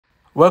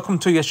Welcome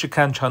to Yes You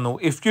Can channel.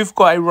 If you've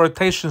got a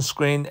rotation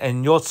screen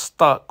and you're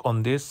stuck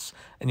on this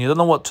and you don't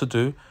know what to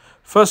do,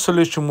 first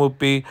solution will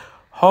be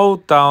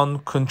hold down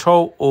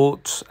Control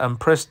Alt and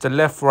press the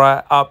left,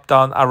 right, up,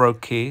 down arrow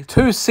key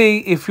to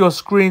see if your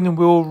screen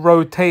will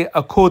rotate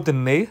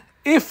accordingly.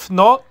 If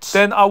not,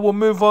 then I will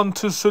move on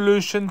to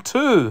solution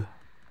 2.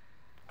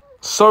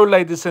 So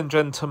ladies and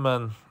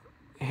gentlemen,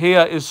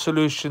 here is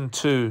solution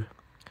 2.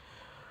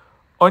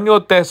 On your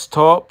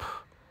desktop,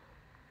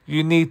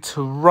 you need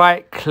to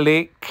right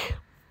click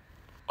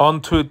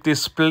onto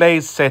display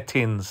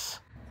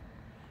settings.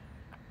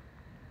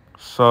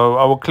 So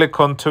I will click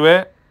onto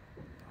it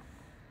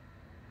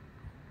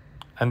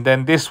and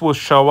then this will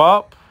show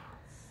up.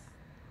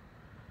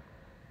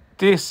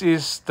 This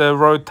is the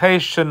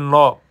rotation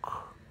lock.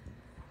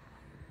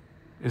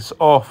 It's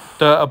off.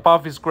 The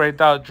above is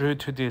grayed out due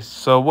to this.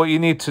 So what you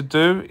need to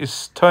do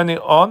is turn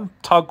it on,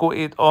 toggle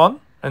it on,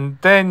 and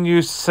then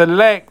you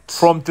select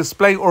from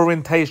display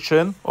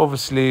orientation.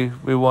 Obviously,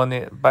 we want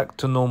it back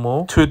to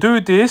normal. To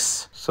do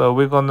this, so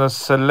we're gonna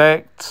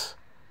select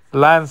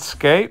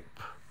landscape.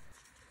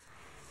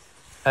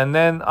 And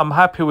then I'm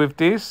happy with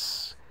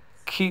this.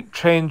 Keep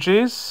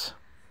changes.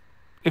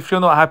 If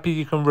you're not happy,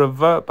 you can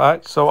revert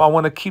back. So I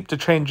wanna keep the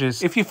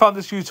changes. If you found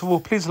this useful,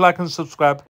 please like and subscribe.